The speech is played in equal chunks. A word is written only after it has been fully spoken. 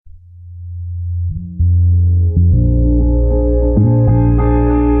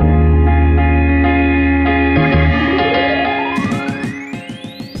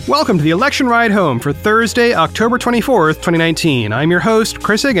Welcome to the Election Ride Home for Thursday, October 24th, 2019. I'm your host,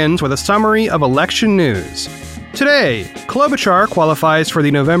 Chris Higgins, with a summary of election news. Today, Klobuchar qualifies for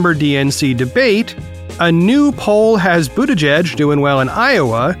the November DNC debate. A new poll has Buttigieg doing well in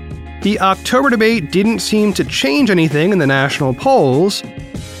Iowa. The October debate didn't seem to change anything in the national polls.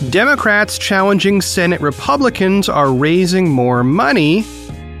 Democrats challenging Senate Republicans are raising more money.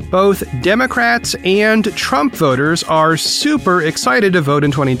 Both Democrats and Trump voters are super excited to vote in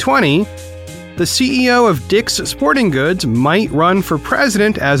 2020. The CEO of Dick's Sporting Goods might run for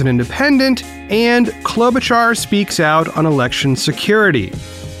president as an independent, and Klobuchar speaks out on election security.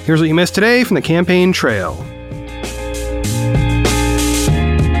 Here's what you missed today from the campaign trail.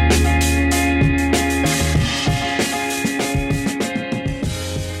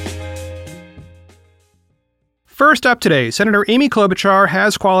 First up today, Senator Amy Klobuchar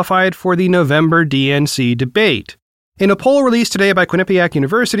has qualified for the November DNC debate. In a poll released today by Quinnipiac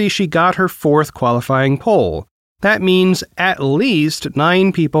University, she got her fourth qualifying poll. That means at least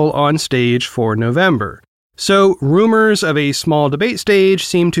 9 people on stage for November. So rumors of a small debate stage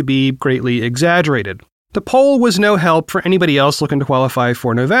seem to be greatly exaggerated. The poll was no help for anybody else looking to qualify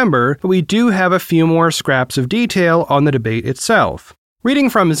for November, but we do have a few more scraps of detail on the debate itself.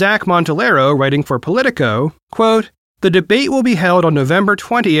 Reading from Zach Montalero, writing for Politico, quote, "The debate will be held on November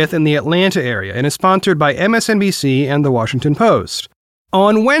 20th in the Atlanta area and is sponsored by MSNBC and The Washington Post.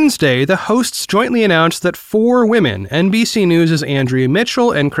 On Wednesday, the hosts jointly announced that 4 women, NBC News' Andrea Mitchell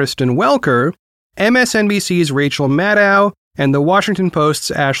and Kristen Welker, MSNBC's Rachel Maddow, and The Washington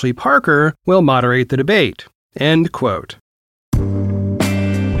Post's Ashley Parker will moderate the debate." End quote.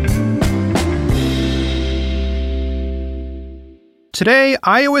 Today,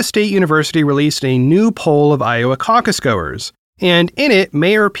 Iowa State University released a new poll of Iowa caucus goers, and in it,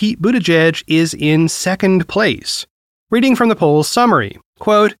 Mayor Pete Buttigieg is in second place. Reading from the poll's summary,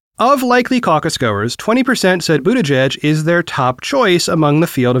 quote, "Of likely caucus goers, 20% said Buttigieg is their top choice among the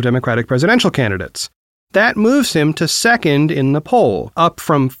field of Democratic presidential candidates. That moves him to second in the poll, up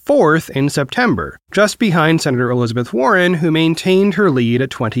from 4th in September, just behind Senator Elizabeth Warren, who maintained her lead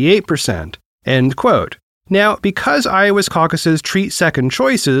at 28%. End quote. Now, because Iowa's caucuses treat second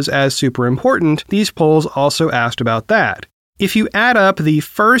choices as super important, these polls also asked about that. If you add up the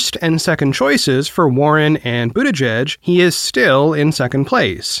first and second choices for Warren and Buttigieg, he is still in second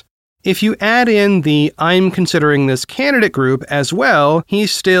place. If you add in the "I'm considering this candidate" group as well,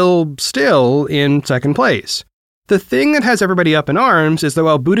 he's still in second place. The thing that has everybody up in arms is that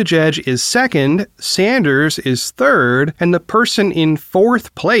while Buttigieg is second, Sanders is third, and the person in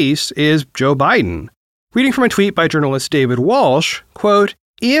 4th place is Joe Biden. Reading from a tweet by journalist David Walsh, quote,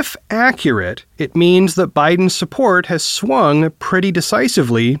 "If accurate, it means that Biden's support has swung pretty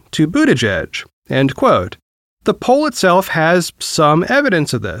decisively to Buttigieg." End quote. The poll itself has some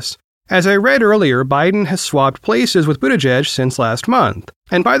evidence of this. As I read earlier, Biden has swapped places with Buttigieg since last month.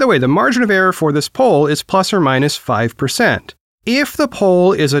 And by the way, the margin of error for this poll is plus or minus 5%. If the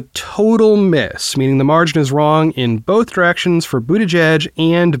poll is a total miss, meaning the margin is wrong in both directions for Buttigieg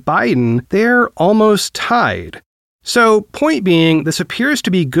and Biden, they're almost tied. So, point being, this appears to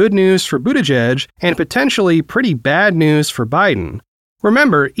be good news for Buttigieg and potentially pretty bad news for Biden.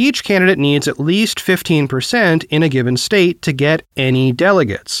 Remember, each candidate needs at least 15% in a given state to get any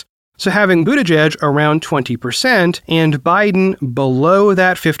delegates. So having Buttigieg around 20% and Biden below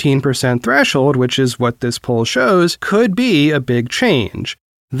that 15% threshold, which is what this poll shows, could be a big change.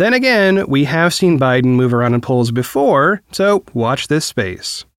 Then again, we have seen Biden move around in polls before, so watch this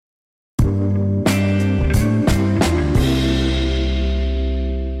space.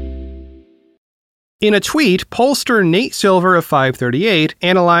 In a tweet, pollster Nate Silver of 538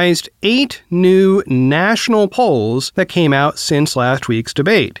 analyzed 8 new national polls that came out since last week's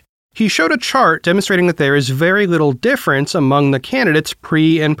debate. He showed a chart demonstrating that there is very little difference among the candidates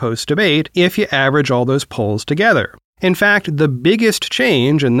pre- and post-debate if you average all those polls together. In fact, the biggest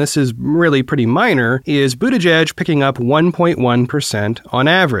change, and this is really pretty minor, is Buttigieg picking up 1.1% on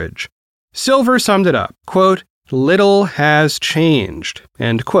average. Silver summed it up, quote, "Little has changed,"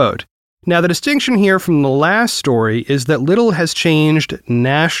 end quote. Now, the distinction here from the last story is that little has changed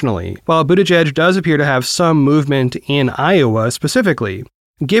nationally, while Buttigieg does appear to have some movement in Iowa specifically.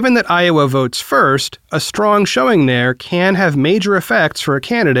 Given that Iowa votes first, a strong showing there can have major effects for a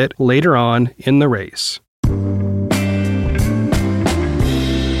candidate later on in the race.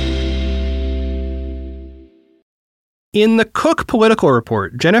 In the Cook Political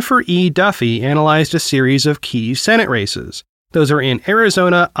Report, Jennifer E. Duffy analyzed a series of key Senate races. Those are in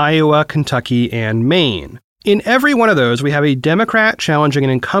Arizona, Iowa, Kentucky, and Maine. In every one of those, we have a Democrat challenging an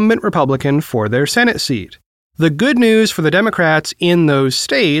incumbent Republican for their Senate seat. The good news for the Democrats in those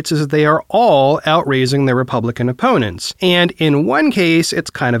states is that they are all outraising their Republican opponents, and in one case, it's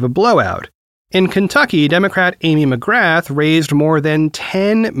kind of a blowout. In Kentucky, Democrat Amy McGrath raised more than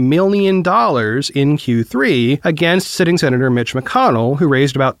 $10 million in Q3 against sitting Senator Mitch McConnell, who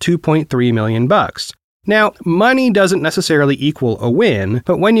raised about $2.3 million. Now, money doesn't necessarily equal a win,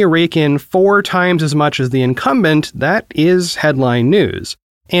 but when you rake in 4 times as much as the incumbent, that is headline news.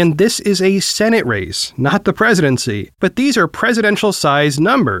 And this is a Senate race, not the presidency, but these are presidential-sized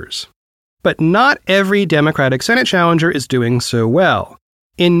numbers. But not every Democratic Senate challenger is doing so well.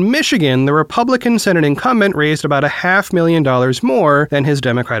 In Michigan, the Republican Senate incumbent raised about $500,000 more than his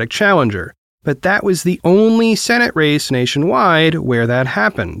Democratic challenger, but that was the only Senate race nationwide where that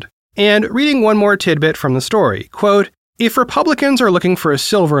happened. And reading one more tidbit from the story, quote, "If Republicans are looking for a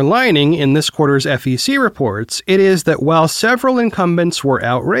silver lining in this quarter's FEC reports, it is that while several incumbents were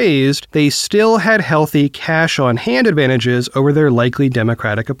outraised, they still had healthy cash-on-hand advantages over their likely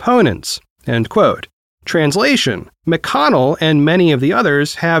Democratic opponents." End quote. Translation: McConnell and many of the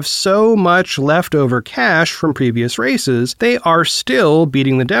others have so much leftover cash from previous races, they are still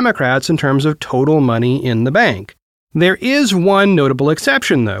beating the Democrats in terms of total money in the bank. There is one notable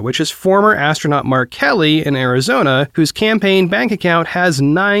exception, though, which is former astronaut Mark Kelly in Arizona, whose campaign bank account has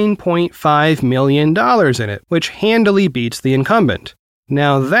 $9.5 million in it, which handily beats the incumbent.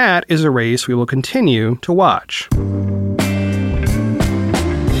 Now that is a race we will continue to watch.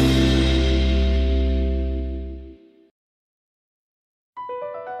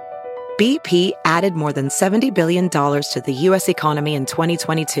 BP added more than $70 billion to the U.S. economy in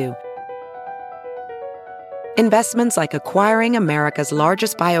 2022. Investments like acquiring America's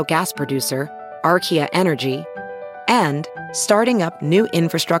largest biogas producer, Archaea Energy, and starting up new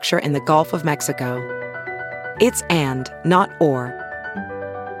infrastructure in the Gulf of Mexico. It's and, not or.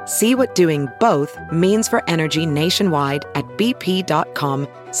 See what doing both means for energy nationwide at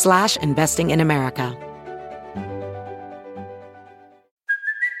bp.com/investing in America.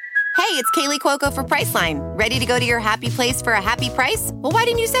 Hey, it's Kaylee Cuoco for Priceline. Ready to go to your happy place for a happy price? Well, why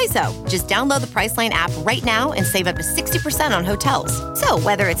didn't you say so? Just download the Priceline app right now and save up to 60% on hotels. So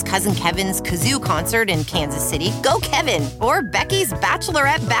whether it's Cousin Kevin's Kazoo Concert in Kansas City, go Kevin, or Becky's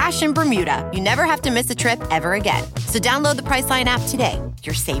Bachelorette Bash in Bermuda, you never have to miss a trip ever again. So download the Priceline app today.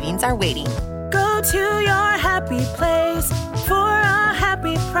 Your savings are waiting. Go to your happy place for a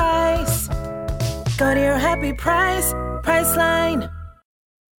happy price. Go to your happy price, Priceline.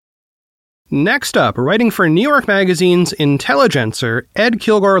 Next up, writing for New York Magazine's Intelligencer, Ed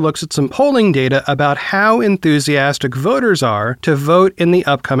Kilgore looks at some polling data about how enthusiastic voters are to vote in the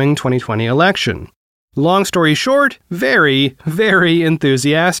upcoming 2020 election. Long story short, very, very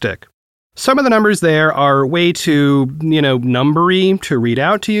enthusiastic. Some of the numbers there are way too, numbery to read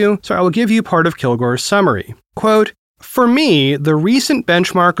out to you, so I will give you part of Kilgore's summary. Quote, "For me, the recent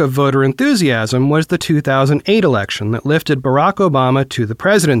benchmark of voter enthusiasm was the 2008 election that lifted Barack Obama to the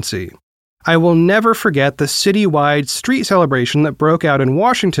presidency. I will never forget the citywide street celebration that broke out in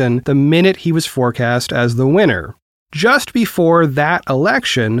Washington the minute he was forecast as the winner. Just before that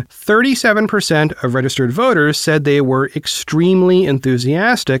election, 37% of registered voters said they were extremely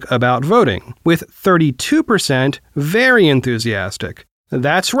enthusiastic about voting, with 32% very enthusiastic.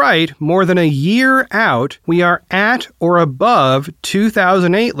 That's right, more than a year out, we are at or above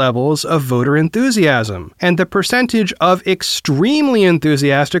 2008 levels of voter enthusiasm, and the percentage of extremely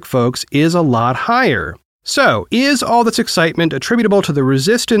enthusiastic folks is a lot higher. So, is all this excitement attributable to the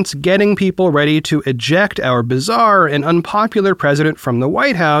resistance getting people ready to eject our bizarre and unpopular president from the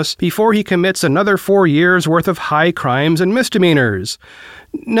White House before he commits another 4 years' worth of high crimes and misdemeanors?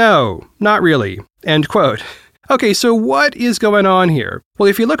 No, not really." End quote. Okay, so what is going on here? Well,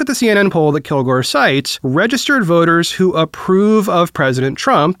 if you look at the CNN poll that Kilgore cites, registered voters who approve of President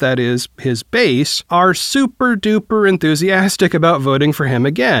Trump, that is, his base, are super-duper enthusiastic about voting for him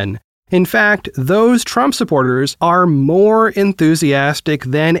again. In fact, those Trump supporters are more enthusiastic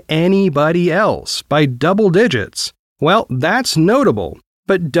than anybody else, by double digits. Well, that's notable,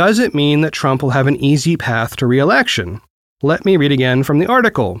 but does it mean that Trump will have an easy path to re-election? Let me read again from the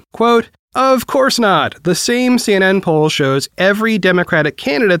article. Quote, "Of course not. The same CNN poll shows every Democratic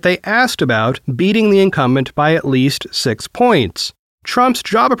candidate they asked about beating the incumbent by at least 6 points. Trump's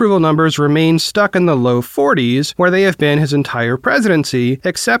job approval numbers remain stuck in the low 40s, where they have been his entire presidency,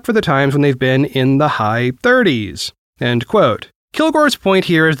 except for the times when they've been in the high 30s. End quote. Kilgore's point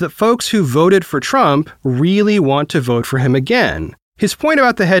here is that folks who voted for Trump really want to vote for him again. His point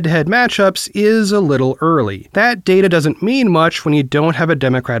about the head-to-head matchups is a little early. That data doesn't mean much when you don't have a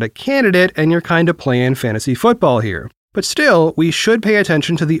Democratic candidate and you're kind of playing fantasy football here. But still, we should pay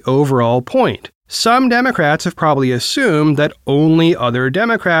attention to the overall point. Some Democrats have probably assumed that only other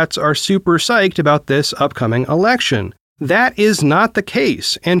Democrats are super psyched about this upcoming election. That is not the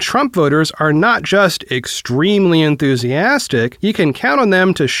case, and Trump voters are not just extremely enthusiastic, you can count on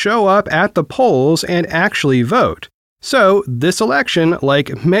them to show up at the polls and actually vote. So, this election,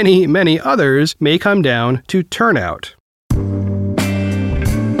 like many, many others, may come down to turnout.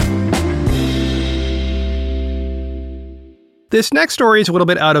 This next story is a little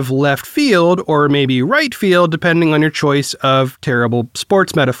bit out of left field, or maybe right field, depending on your choice of terrible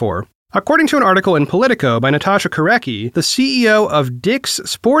sports metaphor. According to an article in Politico by Natasha Korecki, the CEO of Dick's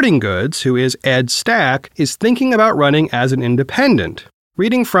Sporting Goods, who is Ed Stack, is thinking about running as an independent.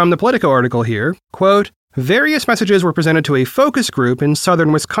 Reading from the Politico article here, quote, various messages were presented to a focus group in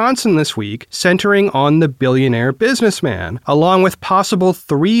southern Wisconsin this week centering on the billionaire businessman, along with possible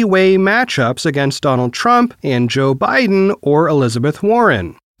three-way matchups against Donald Trump and Joe Biden or Elizabeth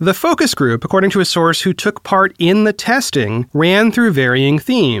Warren. The focus group, according to a source who took part in the testing, ran through varying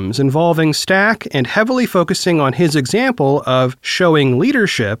themes involving Stack and heavily focusing on his example of showing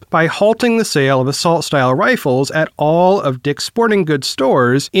leadership by halting the sale of assault-style rifles at all of Dick's Sporting Goods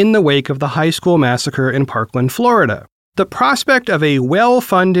stores in the wake of the high school massacre in Parkland, Florida. The prospect of a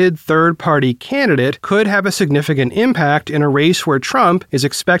well-funded third-party candidate could have a significant impact in a race where Trump is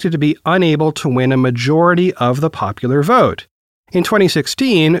expected to be unable to win a majority of the popular vote. In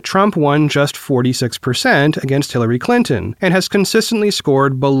 2016, Trump won just 46% against Hillary Clinton and has consistently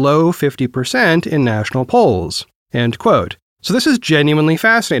scored below 50% in national polls. End quote. So this is genuinely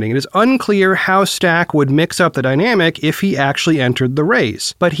fascinating. It is unclear how Stack would mix up the dynamic if he actually entered the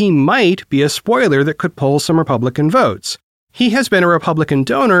race, but he might be a spoiler that could pull some Republican votes. He has been a Republican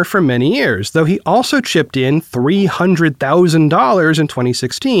donor for many years, though he also chipped in $300,000 in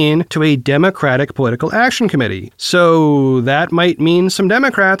 2016 to a Democratic Political Action Committee. So that might mean some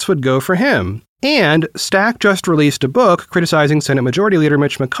Democrats would go for him. And Stack just released a book criticizing Senate Majority Leader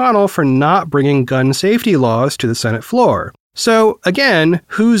Mitch McConnell for not bringing gun safety laws to the Senate floor. So, again,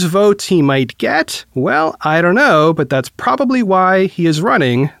 whose votes he might get? Well, I don't know, but that's probably why he is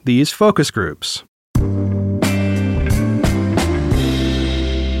running these focus groups.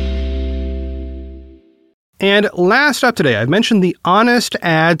 And last up today, I've mentioned the Honest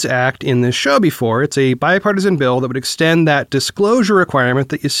Ads Act in this show before. It's a bipartisan bill that would extend that disclosure requirement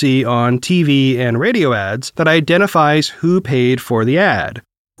that you see on TV and radio ads that identifies who paid for the ad.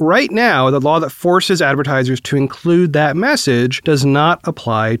 Right now, the law that forces advertisers to include that message does not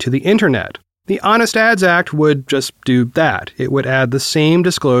apply to the internet. The Honest Ads Act would just do that. It would add the same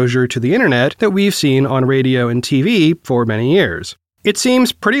disclosure to the internet that we've seen on radio and TV for many years. It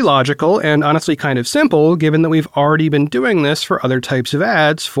seems pretty logical and honestly kind of simple, given that we've already been doing this for other types of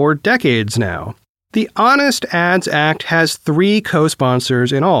ads for decades now. The Honest Ads Act has 3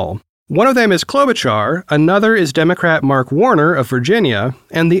 co-sponsors in all. One of them is Klobuchar, another is Democrat Mark Warner of Virginia,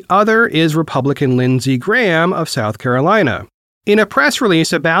 and the other is Republican Lindsey Graham of South Carolina. In a press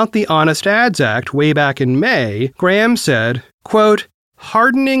release about the Honest Ads Act way back in May, Graham said, quote,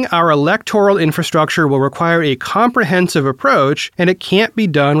 hardening our electoral infrastructure will require a comprehensive approach, and it can't be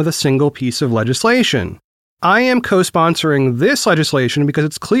done with a single piece of legislation. I am co-sponsoring this legislation because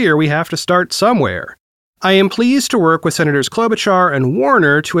it's clear we have to start somewhere. I am pleased to work with Senators Klobuchar and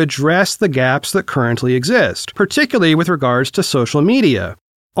Warner to address the gaps that currently exist, particularly with regards to social media.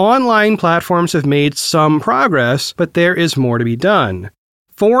 Online platforms have made some progress, but there is more to be done.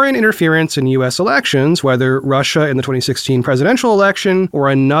 Foreign interference in U.S. elections, whether Russia in the 2016 presidential election or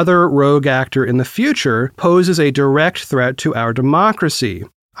another rogue actor in the future, poses a direct threat to our democracy.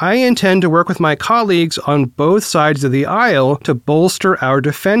 I intend to work with my colleagues on both sides of the aisle to bolster our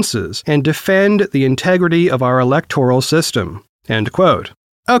defenses and defend the integrity of our electoral system. End quote.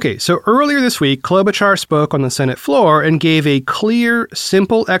 Okay, so earlier this week, Klobuchar spoke on the Senate floor and gave a clear,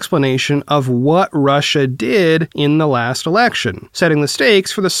 simple explanation of what Russia did in the last election, setting the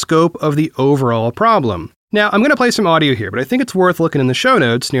stakes for the scope of the overall problem. Now, I'm going to play some audio here, but I think it's worth looking in the show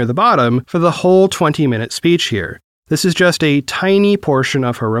notes near the bottom for the whole 20-minute speech here. This is just a tiny portion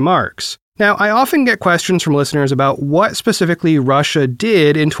of her remarks. Now, I often get questions from listeners about what specifically Russia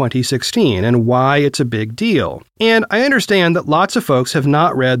did in 2016 and why it's a big deal. And I understand that lots of folks have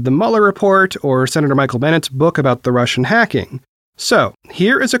not read the Mueller report or Senator Michael Bennet's book about the Russian hacking. So,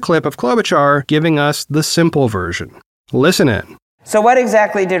 here is a clip of Klobuchar giving us the simple version. Listen in. So what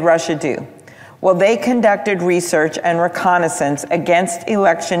exactly did Russia do? Well, they conducted research and reconnaissance against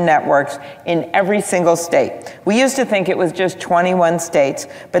election networks in every single state. We used to think it was just 21 states,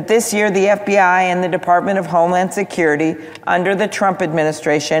 but this year the FBI and the Department of Homeland Security, under the Trump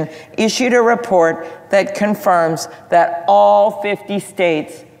administration, issued a report that confirms that all 50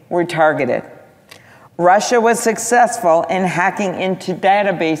 states were targeted. Russia was successful in hacking into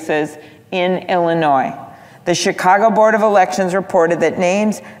databases in Illinois. The Chicago Board of Elections reported that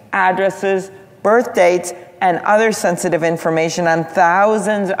names, addresses, birth dates, and other sensitive information on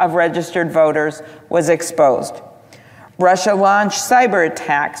thousands of registered voters was exposed. Russia launched cyber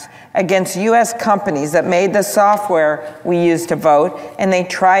attacks against U.S. companies that made the software we use to vote, and they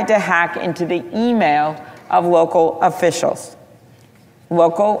tried to hack into the email of local officials.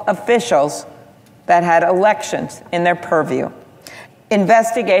 Local officials that had elections in their purview.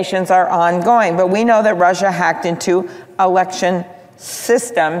 Investigations are ongoing, but we know that Russia hacked into election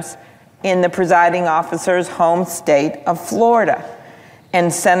systems in the presiding officer's home state of Florida.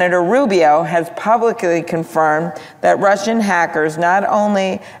 And Senator Rubio has publicly confirmed that Russian hackers not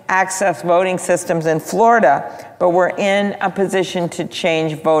only accessed voting systems in Florida, but were in a position to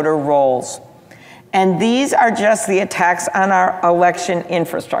change voter rolls. And these are just the attacks on our election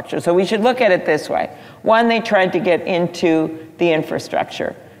infrastructure. So we should look at it this way. One, they tried to get into the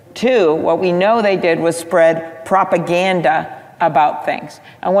infrastructure. Two, what we know they did was spread propaganda about things.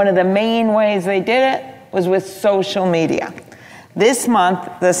 And one of the main ways they did it was with social media. This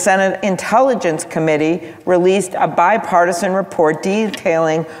month, the Senate Intelligence Committee released a bipartisan report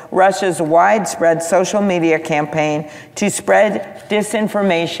detailing Russia's widespread social media campaign to spread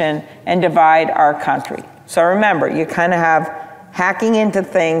disinformation and divide our country. So remember, you kind of have hacking into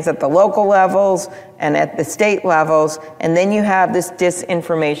things at the local levels and at the state levels, and then you have this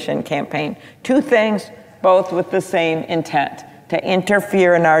disinformation campaign. Two things, both with the same intent, to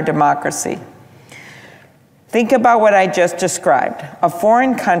interfere in our democracy. Think about what I just described. A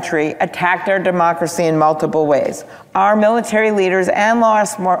foreign country attacked our democracy in multiple ways. Our military leaders and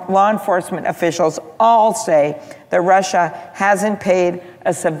law enforcement officials all say that Russia hasn't paid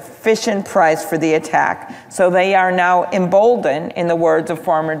a sufficient price for the attack, so they are now emboldened, in the words of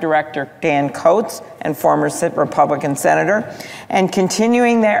former Director Dan Coates and former Republican senator, and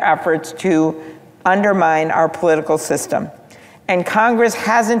continuing their efforts to undermine our political system. And Congress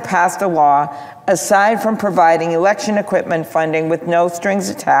hasn't passed a law, aside from providing election equipment funding with no strings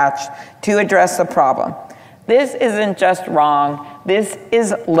attached, to address the problem. This isn't just wrong, this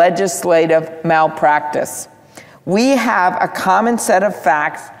is legislative malpractice. We have a common set of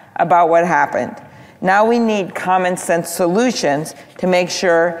facts about what happened. Now we need common sense solutions to make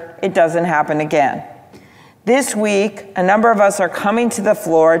sure it doesn't happen again. This week, a number of us are coming to the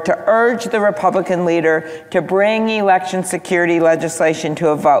floor to urge the Republican leader to bring election security legislation to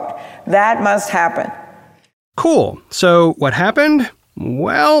a vote. That must happen. Cool. So what happened?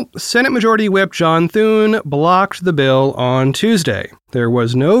 Well, Senate Majority Whip John Thune blocked the bill on Tuesday. There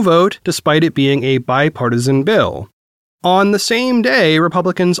was no vote, despite it being a bipartisan bill. On the same day,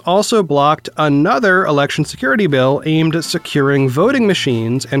 Republicans also blocked another election security bill aimed at securing voting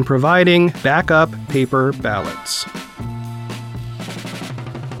machines and providing backup paper ballots.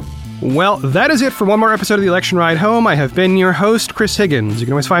 Well, that is it for one more episode of the Election Ride Home. I have been your host, Chris Higgins. You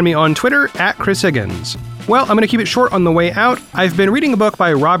can always find me on Twitter @ChrisHiggins. Well, I'm going to keep it short on the way out. I've been reading a book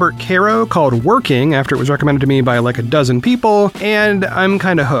by Robert Caro called Working after it was recommended to me by like a dozen people, and I'm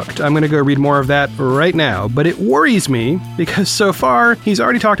kind of hooked. I'm going to go read more of that right now. But it worries me because so far he's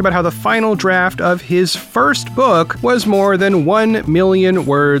already talked about how the final draft of his first book was more than 1 million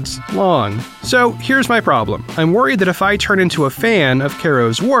words long. So here's my problem. I'm worried that if I turn into a fan of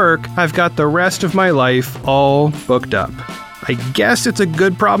Caro's work, I've got the rest of my life all booked up. I guess it's a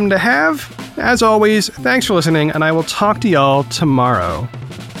good problem to have. As always, thanks for listening, and I will talk to y'all tomorrow.